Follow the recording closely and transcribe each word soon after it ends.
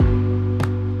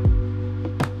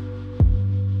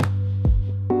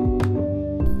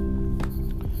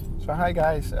Hi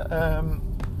guys.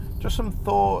 Just some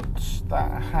thoughts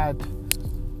that I had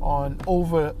on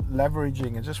over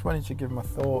leveraging. I just wanted to give my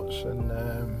thoughts and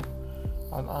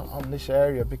on this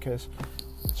area because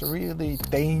it's a really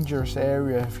dangerous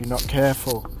area if you're not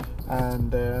careful.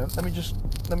 And let me just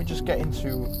get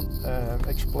into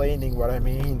explaining what I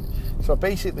mean. So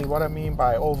basically, what I mean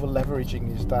by over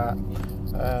leveraging is that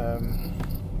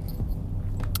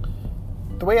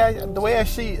the way I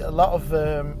see a lot of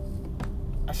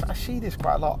I see this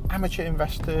quite a lot. Amateur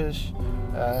investors,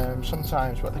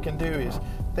 sometimes what they can do is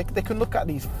they can look at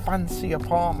these fancy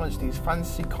apartments, these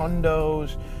fancy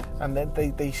condos, and then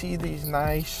they see these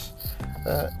nice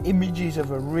images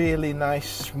of a really nice,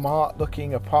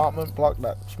 smart-looking apartment block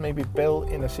that's maybe built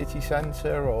in a city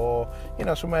centre or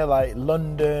somewhere like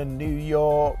London, New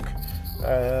York,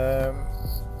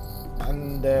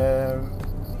 and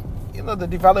the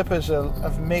developers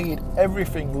have made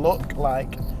everything look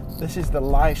like this is the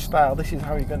lifestyle, this is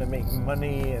how you're going to make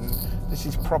money, and this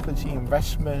is property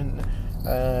investment.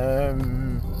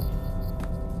 And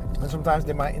sometimes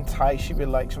they might entice you with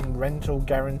like some rental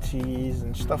guarantees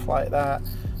and stuff like that.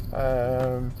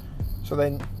 So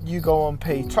then you go and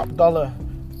pay top dollar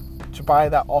to buy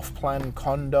that off-plan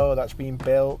condo that's being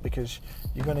built because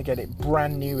you're going to get it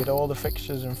brand new with all the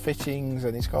fixtures and fittings,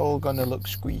 and it's all going to look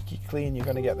squeaky clean. You're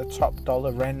going to get the top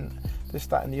dollar rent, this,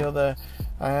 that, and the other,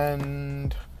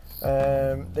 and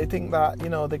they think that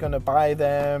they're going to buy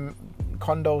them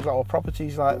condos or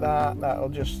properties like that'll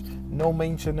just no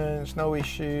maintenance, no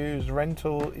issues,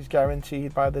 rental is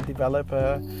guaranteed by the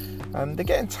developer, and they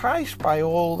get enticed by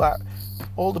all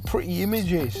the pretty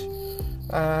images,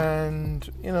 and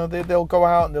they'll go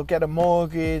out and they'll get a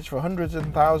mortgage for hundreds of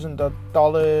thousands of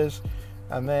dollars,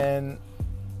 and then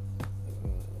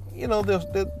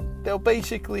they'll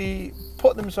basically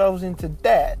put themselves into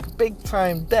debt, big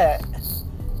time debt,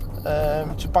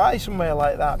 to buy somewhere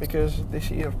like that because they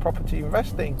see of property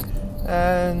investing.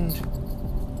 And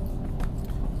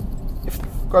if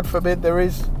God forbid there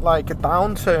is like a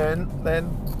downturn,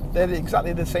 then they're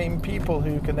exactly the same people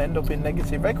who can end up in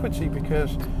negative equity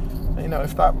because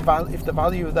if the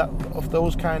value of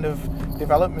those kind of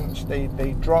developments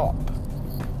they drop,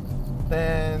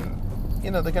 then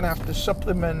they're going to have to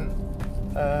supplement.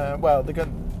 They're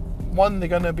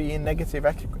going to be in negative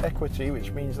equity,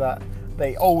 which means that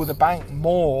they owe the bank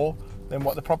more than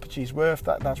what the property is worth.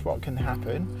 That's what can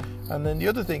happen. And then the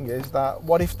other thing is that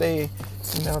what if they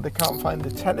can't find the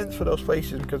tenants for those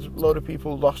places because a lot of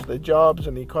people lost their jobs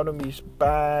and the economy's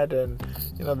bad, and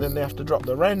then they have to drop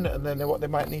the rent, and then what they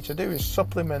might need to do is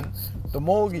supplement the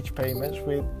mortgage payments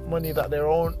with money that their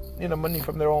own money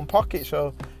from their own pocket.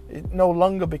 So it no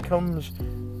longer becomes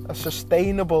a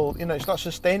sustainable, it's not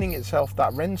sustaining itself.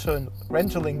 That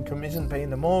rental income isn't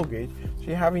paying the mortgage, so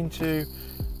you're having to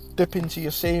dip into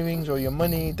your savings or your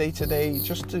money day to day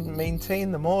just to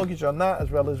maintain the mortgage on that as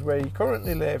well as where you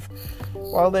currently live.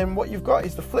 Well, then what you've got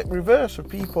is the flip reverse of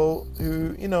people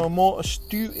who more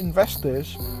astute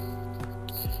investors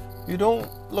who don't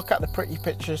look at the pretty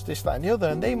pictures, this, that and the other,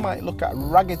 and they might look at a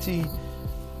raggedy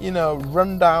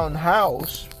rundown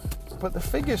house, but the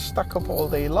figures stack up all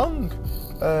day long.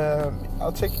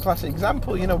 I'll take a classic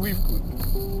example. We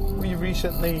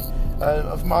recently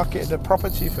have marketed a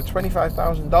property for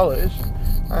 $25,000,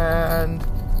 and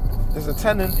there's a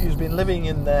tenant who's been living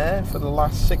in there for the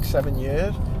last 6-7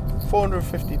 years,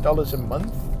 $450 a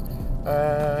month.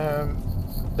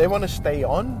 They want to stay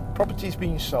on. Property's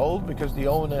being sold because the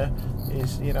owner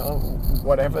is,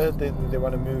 whatever, they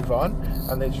want to move on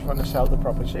and they just want to sell the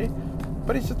property.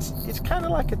 But it's kind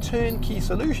of like a turnkey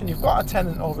solution. You've got a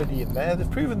tenant already in there. They've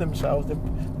proven themselves.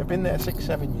 They've been there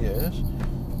 6-7 years.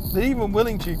 They're even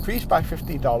willing to increase by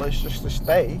 $50 just to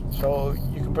stay. So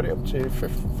you can put it up to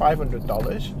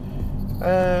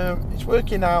 $500. It's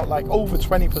working out like over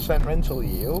 20% rental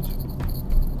yield.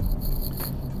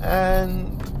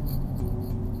 And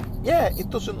yeah, it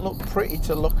doesn't look pretty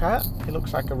to look at. It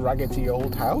looks like a raggedy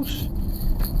old house.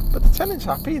 But the tenant's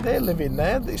happy. They're living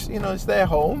there. It's their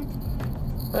home.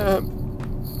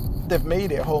 They've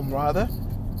made it home rather.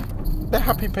 They're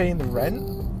happy paying the rent.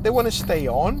 They want to stay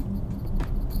on.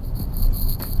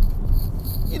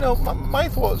 My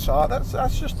thoughts are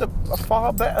that's just a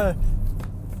far better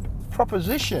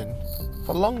proposition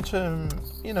for long-term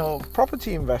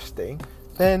property investing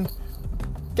than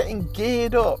getting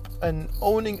geared up and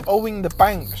owing the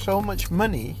bank so much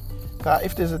money that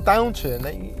if there's a downturn,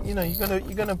 that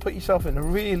you're gonna put yourself in a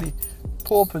really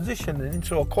poor position and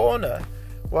into a corner.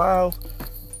 While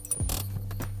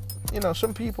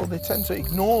some people, they tend to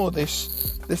ignore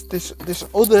this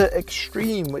other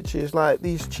extreme, which is like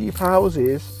these cheap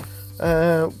houses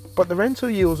but the rental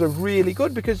yields are really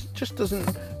good because it just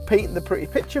doesn't paint the pretty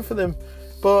picture for them.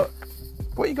 But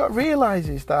what you got to realise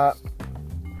is that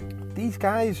these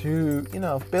guys who,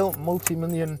 have built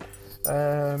multi-million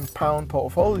pound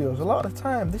portfolios, a lot of the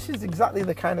time, this is exactly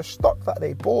the kind of stock that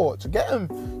they bought to get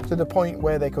them to the point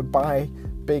where they could buy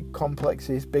big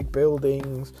complexes, big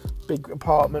buildings, big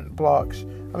apartment blocks.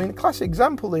 I mean, a classic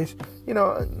example is,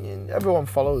 everyone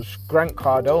follows Grant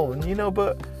Cardone,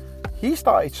 but he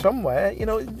started somewhere,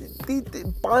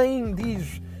 buying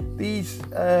these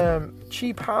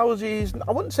cheap houses.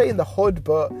 I wouldn't say in the hood,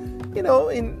 but,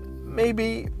 in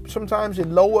maybe sometimes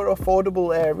in lower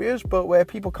affordable areas, but where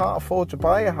people can't afford to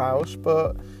buy a house,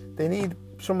 but they need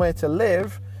somewhere to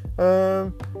live,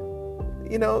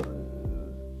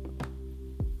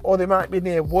 or they might be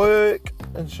near work,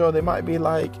 and so they might be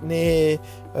like near,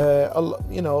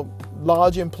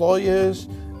 large employers.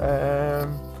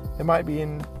 They might be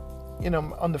in,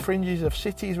 on the fringes of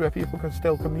cities where people can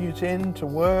still commute in to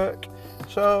work.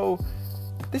 So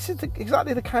this is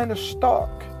exactly the kind of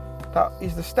stock that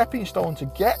is the stepping stone to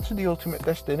get to the ultimate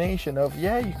destination of,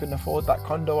 you can afford that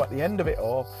condo at the end of it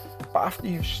all. But after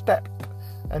you've stepped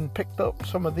and picked up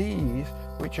some of these,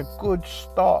 which are good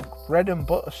stock, bread and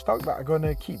butter stock that are going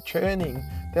to keep churning,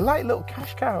 they're like little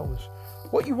cash cows.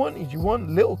 What you want is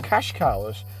little cash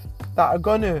cows that are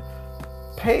going to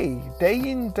pay day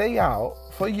in, day out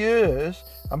for years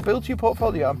and build your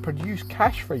portfolio and produce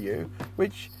cash for you,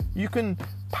 which you can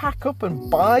pack up and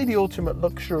buy the ultimate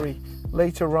luxury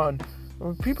later on.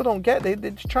 People don't get it.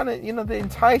 They're just trying to, they're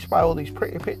enticed by all these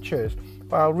pretty pictures,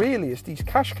 while really it's these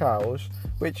cash cows,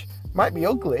 which might be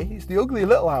ugly. It's the ugly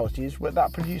little houses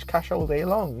that produce cash all day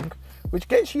long, which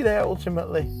gets you there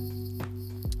ultimately.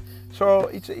 So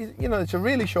it's a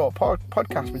really short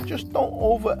podcast, but just don't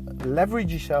over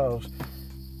leverage yourselves.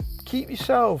 Keep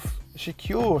yourself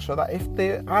secure so that if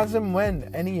there, as and when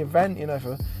any event,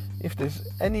 if there's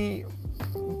any,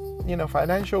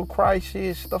 financial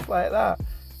crisis, stuff like that,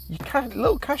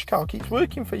 little cash cow keeps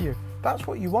working for you. That's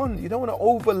what you want. You don't want to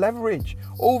over leverage.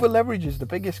 Over leverage is the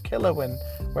biggest killer when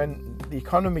the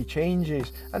economy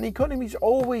changes, and the economies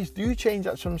always do change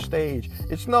at some stage.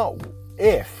 It's not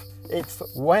if, it's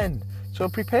when. So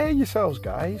prepare yourselves,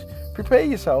 guys. Prepare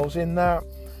yourselves in that,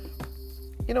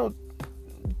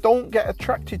 don't get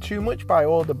attracted too much by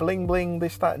all the bling bling,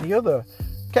 this, that and the other.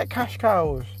 Get cash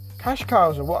cows. Cash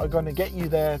cows are what are going to get you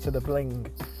there to the bling.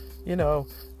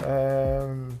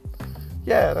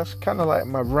 That's kind of like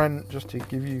my rant, just to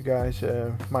give you guys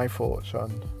my thoughts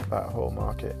on that whole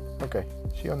market. Okay,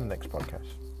 see you on the next podcast.